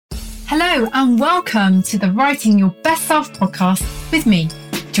Hello and welcome to the Writing Your Best Self podcast with me,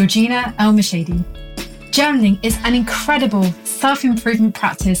 Georgina El-Mashady. Journaling is an incredible self-improvement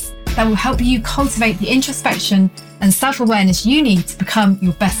practice that will help you cultivate the introspection and self-awareness you need to become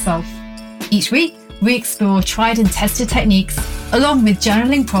your best self. Each week, we explore tried and tested techniques along with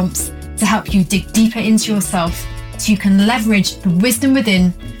journaling prompts to help you dig deeper into yourself so you can leverage the wisdom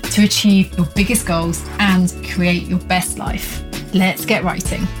within to achieve your biggest goals and create your best life. Let's get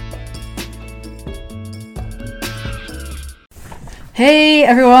writing. Hey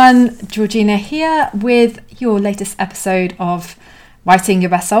everyone, Georgina here with your latest episode of Writing Your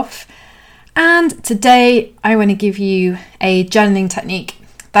Best Self. And today I want to give you a journaling technique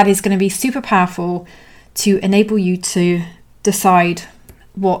that is going to be super powerful to enable you to decide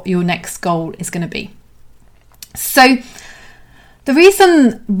what your next goal is going to be. So the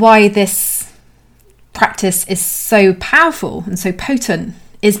reason why this practice is so powerful and so potent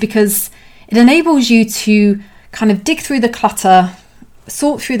is because it enables you to kind of dig through the clutter,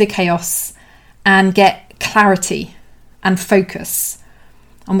 sort through the chaos, and get clarity and focus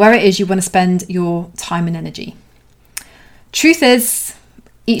on where it is you want to spend your time and energy. Truth is,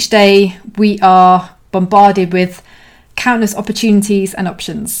 each day we are bombarded with countless opportunities and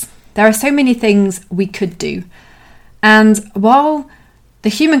options. There are so many things we could do. And while the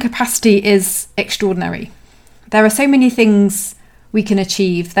human capacity is extraordinary, there are so many things we can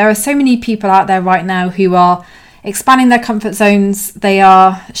achieve. There are so many people out there right now who are expanding their comfort zones. They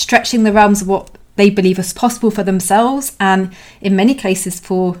are stretching the realms of what they believe is possible for themselves and in many cases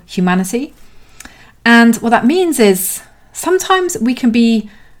for humanity. And what that means is sometimes we can be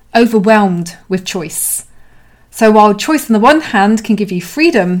overwhelmed with choice. So while choice on the one hand can give you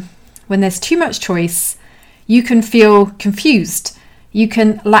freedom, when there's too much choice, you can feel confused. You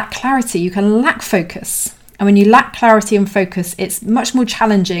can lack clarity. You can lack focus. And when you lack clarity and focus, it's much more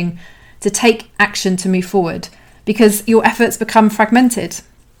challenging to take action to move forward, because your efforts become fragmented.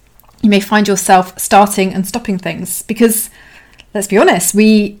 You may find yourself starting and stopping things because, let's be honest,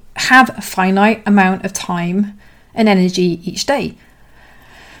 we have a finite amount of time and energy each day.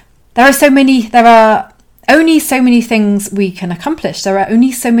 There are only so many things we can accomplish. There are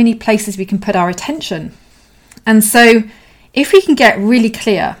only so many places we can put our attention. And so if we can get really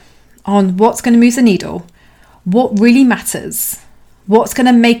clear on what's going to move the needle, what really matters, what's going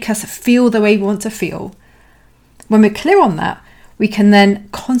to make us feel the way we want to feel, when we're clear on that, we can then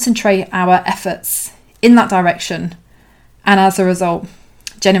concentrate our efforts in that direction and as a result,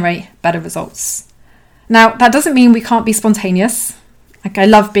 generate better results. Now, that doesn't mean we can't be spontaneous. Like, I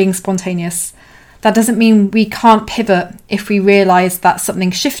love being spontaneous. That doesn't mean we can't pivot if we realise that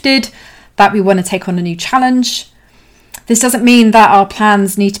something shifted, that we want to take on a new challenge. This doesn't mean that our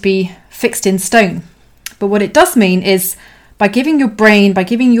plans need to be fixed in stone. But what it does mean is by giving your brain, by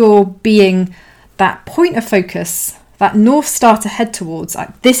giving your being that point of focus, that North Star to head towards,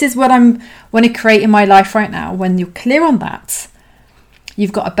 like, this is what I want to create in my life right now. When you're clear on that,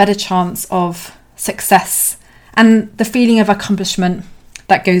 you've got a better chance of success and the feeling of accomplishment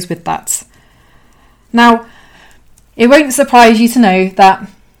that goes with that. Now, it won't surprise you to know that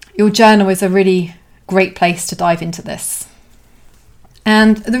your journal is a really great place to dive into this.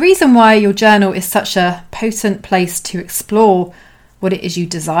 And the reason why your journal is such a potent place to explore what it is you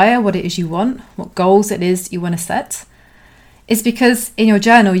desire, what it is you want, what goals it is you want to set, is because in your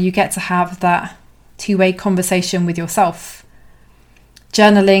journal you get to have that two-way conversation with yourself.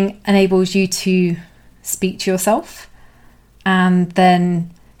 Journaling enables you to speak to yourself and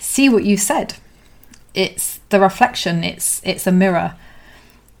then see what you said. It's the reflection, it's a mirror.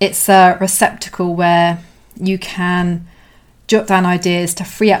 It's a receptacle where you can jot down ideas to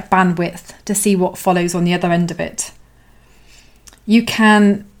free up bandwidth to see what follows on the other end of it. You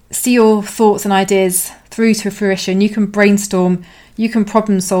can see your thoughts and ideas through to fruition. You can brainstorm, you can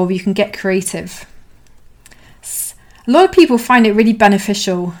problem solve, you can get creative. A lot of people find it really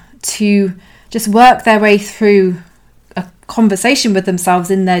beneficial to just work their way through a conversation with themselves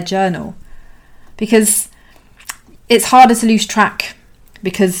in their journal, because it's harder to lose track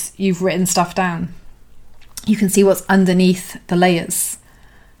because you've written stuff down. You can see what's underneath the layers,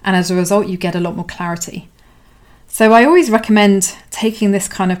 and as a result you get a lot more clarity. So I always recommend taking this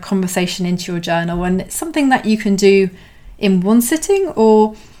kind of conversation into your journal, and it's something that you can do in one sitting,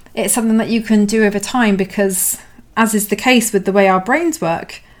 or it's something that you can do over time, because as is the case with the way our brains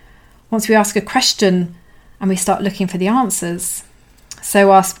work, once we ask a question and we start looking for the answers, so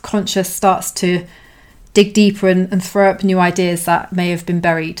our subconscious starts to dig deeper and throw up new ideas that may have been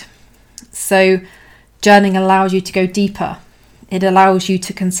buried. So journaling allows you to go deeper. It allows you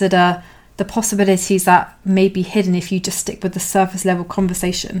to consider the possibilities that may be hidden if you just stick with the surface level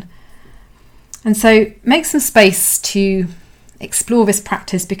conversation. And so make some space to explore this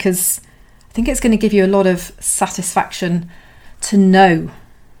practice, because I think it's going to give you a lot of satisfaction to know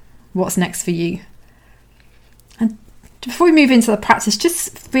what's next for you. And before we move into the practice,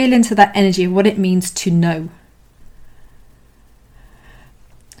 just feel into that energy of what it means to know.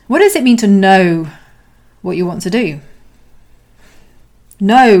 What does it mean to know what you want to do?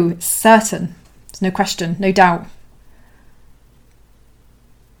 No, it's certain. There's no question, no doubt.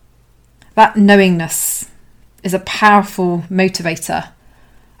 That knowingness is a powerful motivator,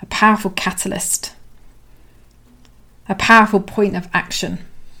 a powerful catalyst, a powerful point of action.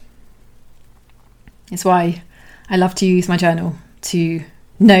 It's why I love to use my journal to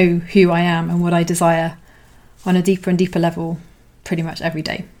know who I am and what I desire on a deeper and deeper level pretty much every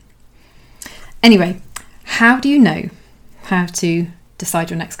day. Anyway, how do you know how to decide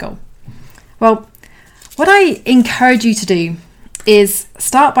your next goal? Well, what I encourage you to do is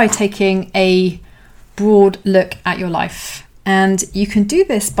start by taking a broad look at your life. And you can do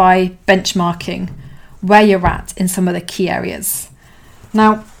this by benchmarking where you're at in some of the key areas.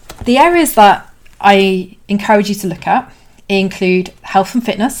 Now, the areas that I encourage you to look at include health and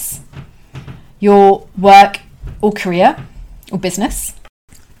fitness, your work or career or business.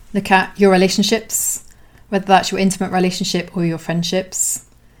 Look at your relationships, whether that's your intimate relationship or your friendships.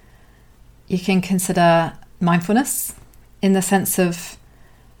 You can consider mindfulness in the sense of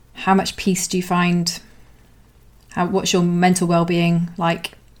how much peace do you find, what's your mental well-being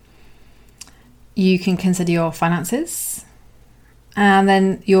like. You can consider your finances, and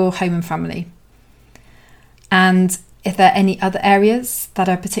then your home and family. And if there are any other areas that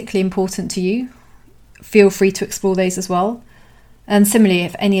are particularly important to you, feel free to explore those as well. And similarly,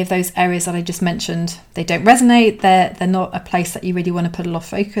 if any of those areas that I just mentioned, they don't resonate, they're not a place that you really want to put a lot of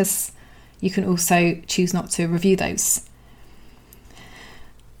focus, you can also choose not to review those.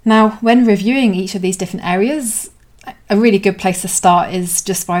 Now, when reviewing each of these different areas, a really good place to start is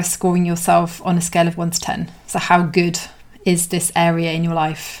just by scoring yourself on a scale of 1 to 10. So how good is this area in your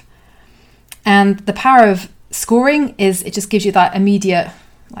life? And the power of scoring is it just gives you that immediate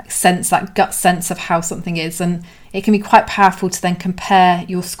sense, that gut sense of how something is. And it can be quite powerful to then compare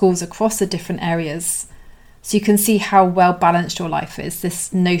your scores across the different areas. So you can see how well balanced your life is,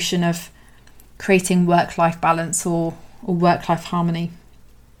 this notion of creating work-life balance or work-life harmony.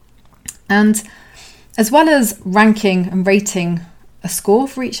 And as well as ranking and rating a score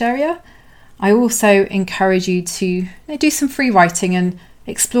for each area, I also encourage you to do some free writing and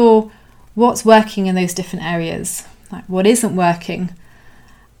explore what's working in those different areas, like what isn't working.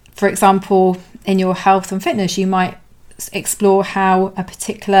 For example, in your health and fitness, you might explore how a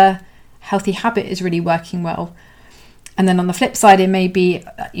particular healthy habit is really working well. And then on the flip side, it may be,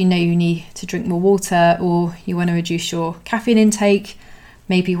 you need to drink more water, or you want to reduce your caffeine intake.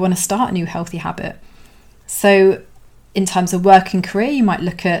 Maybe you want to start a new healthy habit. So in terms of work and career, you might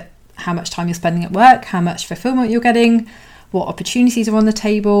look at how much time you're spending at work, how much fulfillment you're getting, what opportunities are on the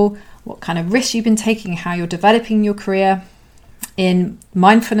table, what kind of risks you've been taking, how you're developing your career. In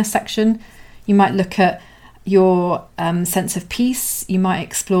mindfulness section, you might look at your sense of peace. You might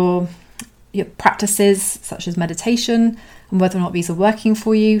explore your practices such as meditation and whether or not these are working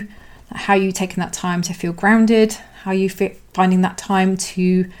for you, how you taking that time to feel grounded, how you finding that time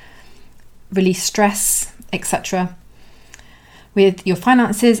to release stress, etc. With your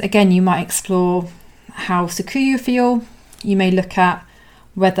finances, again, you might explore how secure you feel. You may look at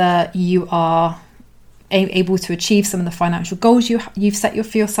whether you are able to achieve some of the financial goals you've set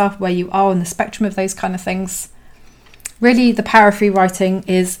for yourself, where you are on the spectrum of those kind of things. Really, the power of free writing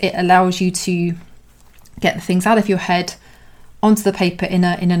is it allows you to get the things out of your head onto the paper in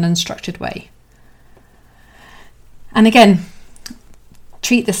an unstructured way. And again,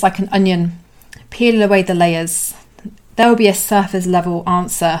 treat this like an onion. Peel away the layers. There will be a surface level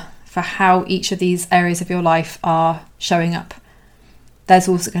answer for how each of these areas of your life are showing up. There's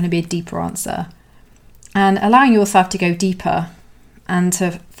also going to be a deeper answer. And allowing yourself to go deeper and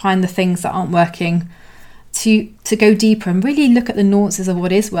to find the things that aren't working, to go deeper and really look at the nuances of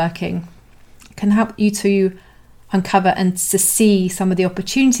what is working, can help you to uncover and to see some of the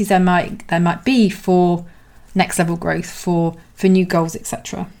opportunities there might be for next level growth, for new goals,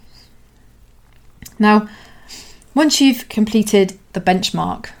 etc. Now, once you've completed the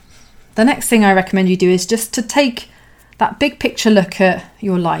benchmark, the next thing I recommend you do is just to take that big picture look at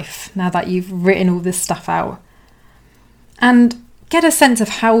your life now that you've written all this stuff out, and get a sense of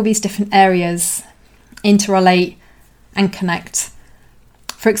how all these different areas interrelate and connect.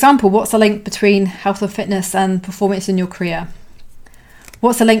 For example, what's the link between health and fitness and performance in your career?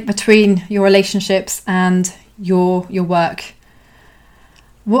 What's the link between your relationships and your work?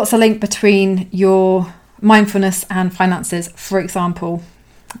 What's the link between your mindfulness and finances, for example?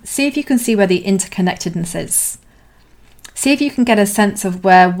 See if you can see where the interconnectedness is. See if you can get a sense of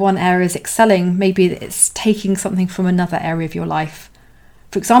where one area is excelling. Maybe it's taking something from another area of your life.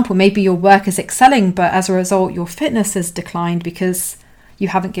 For example, maybe your work is excelling, but as a result, your fitness has declined because you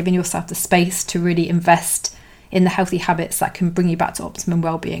haven't given yourself the space to really invest in the healthy habits that can bring you back to optimum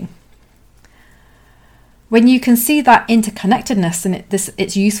well-being. When you can see that interconnectedness, and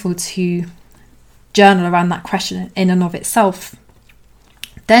it's useful to journal around that question in and of itself,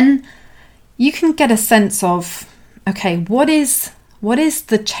 then you can get a sense of, okay, what is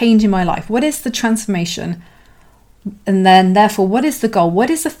the change in my life? What is the transformation? And then therefore, what is the goal? What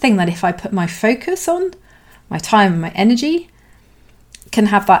is the thing that if I put my focus on, my time and my energy, can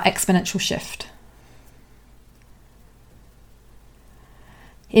have that exponential shift?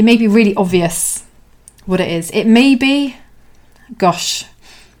 It may be really obvious what it is. It may be, gosh,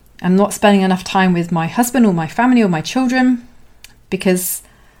 I'm not spending enough time with my husband or my family or my children because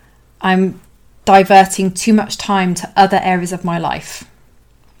I'm diverting too much time to other areas of my life.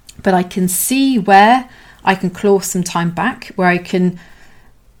 But I can see where I can claw some time back, where I can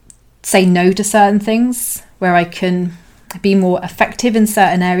say no to certain things, where I can be more effective in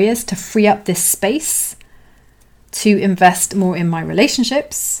certain areas to free up this space to invest more in my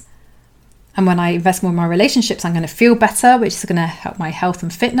relationships. And when I invest more in my relationships, I'm going to feel better, which is going to help my health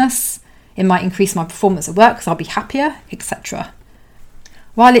and fitness. It might increase my performance at work because I'll be happier, etc.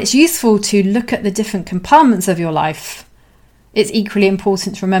 While it's useful to look at the different compartments of your life, it's equally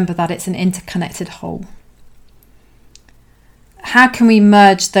important to remember that it's an interconnected whole. How can we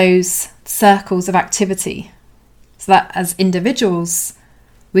merge those circles of activity so that as individuals,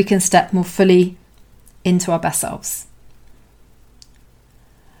 we can step more fully into our best selves?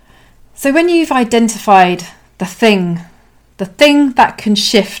 So when you've identified the thing that can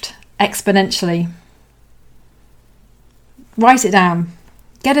shift exponentially, write it down.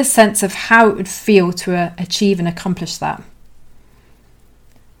 Get a sense of how it would feel to achieve and accomplish that.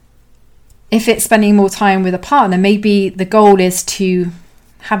 If it's spending more time with a partner, maybe the goal is to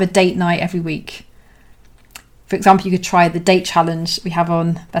have a date night every week. For example, you could try the date challenge we have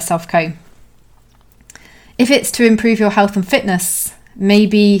on Best Self Co. If it's to improve your health and fitness,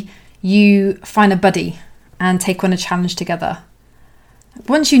 maybe you find a buddy and take on a challenge together.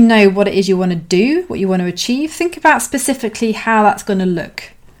 Once you know what it is you want to do, what you want to achieve, think about specifically how that's going to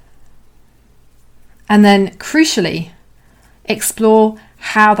look. And then, crucially, explore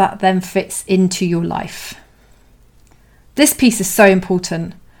how that then fits into your life. This piece is so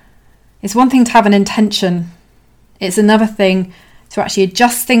important. It's one thing to have an intention. It's another thing to actually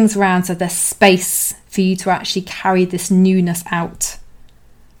adjust things around so there's space for you to actually carry this newness out.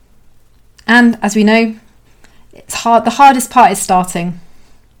 And as we know, it's hard. The hardest part is starting.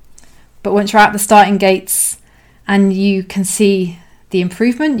 But once you're at the starting gates and you can see the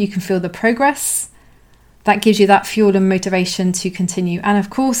improvement, you can feel the progress, that gives you that fuel and motivation to continue. And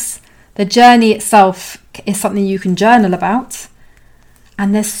of course, the journey itself is something you can journal about.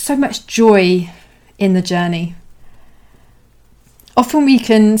 And there's so much joy in the journey. Often we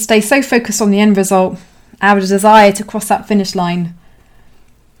can stay so focused on the end result, our desire to cross that finish line,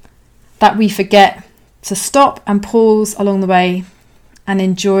 that we forget to stop and pause along the way and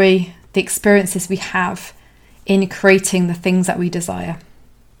enjoy the experiences we have in creating the things that we desire.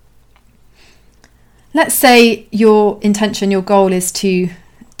 Let's say your intention, your goal is to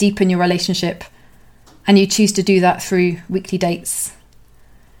deepen your relationship and you choose to do that through weekly dates.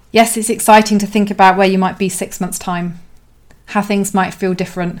 Yes, it's exciting to think about where you might be 6 months' time, how things might feel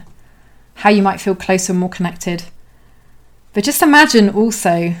different, how you might feel closer and more connected. But just imagine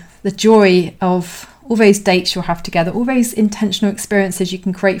also the joy of all those dates you'll have together, all those intentional experiences you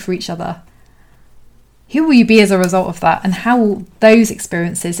can create for each other. Who will you be as a result of that, and how will those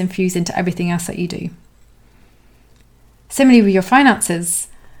experiences infuse into everything else that you do? Similarly with your finances,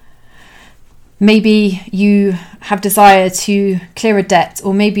 maybe you have desire to clear a debt,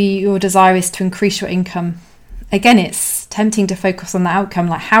 or maybe your desire is to increase your income. Again, it's tempting to focus on the outcome,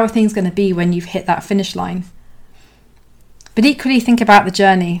 like how are things going to be when you've hit that finish line? But equally, think about the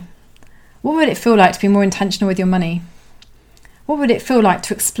journey. What would it feel like to be more intentional with your money? What would it feel like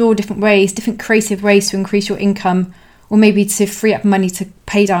to explore different ways, different creative ways to increase your income, or maybe to free up money to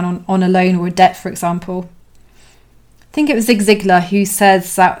pay down on a loan or a debt, for example? I think it was Zig Ziglar who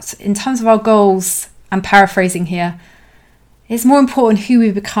says that in terms of our goals, I'm paraphrasing here, it's more important who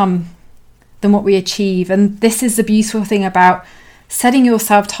we become than what we achieve. And this is the beautiful thing about setting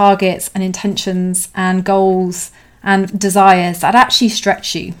yourself targets and intentions and goals and desires that actually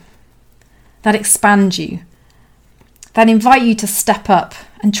stretch you, that expand you. that invite you to step up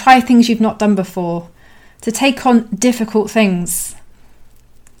and try things you've not done before, to take on difficult things.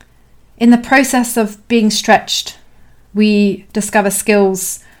 In the process of being stretched, we discover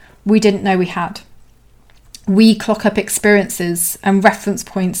skills we didn't know we had. We clock up experiences and reference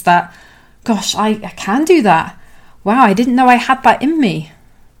points that, gosh, I can do that. Wow, I didn't know I had that in me.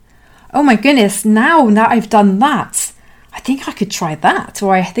 Oh my goodness, now that I've done that, I think I could try that,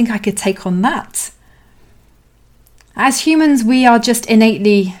 or I think I could take on that. As humans, we are just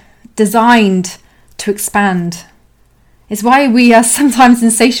innately designed to expand. It's why we are sometimes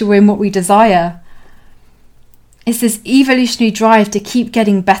insatiable in what we desire. It's this evolutionary drive to keep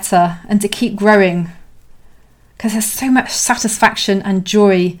getting better and to keep growing, because there's so much satisfaction and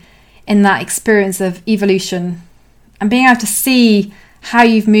joy in that experience of evolution and being able to see how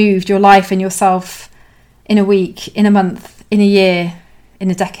you've moved your life and yourself in a week, in a month, in a year, in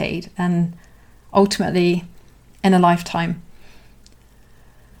a decade, and ultimately in a lifetime.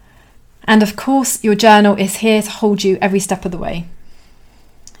 And of course, your journal is here to hold you every step of the way.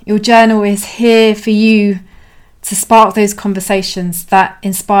 Your journal is here for you to spark those conversations that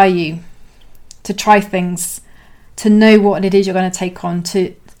inspire you, to try things, to know what it is you're going to take on,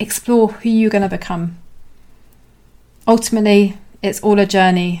 to explore who you're going to become. Ultimately, it's all a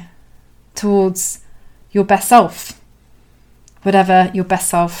journey towards your best self, whatever your best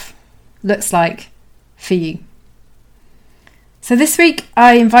self looks like for you. So this week,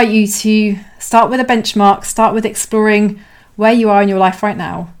 I invite you to start with a benchmark, start with exploring where you are in your life right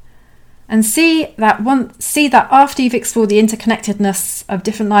now, and see that after you've explored the interconnectedness of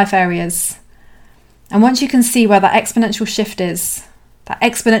different life areas, and once you can see where that exponential shift is, that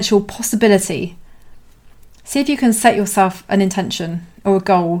exponential possibility, see if you can set yourself an intention or a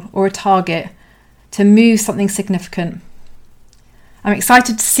goal or a target to move something significant. I'm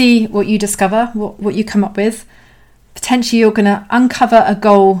excited to see what you discover, what you come up with. Potentially you're going to uncover a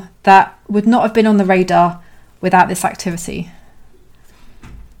goal that would not have been on the radar without this activity.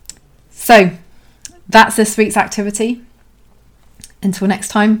 So that's this week's activity. Until next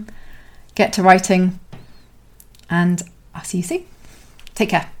time, get to writing, and I'll see you soon. Take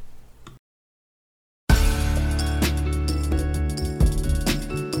care.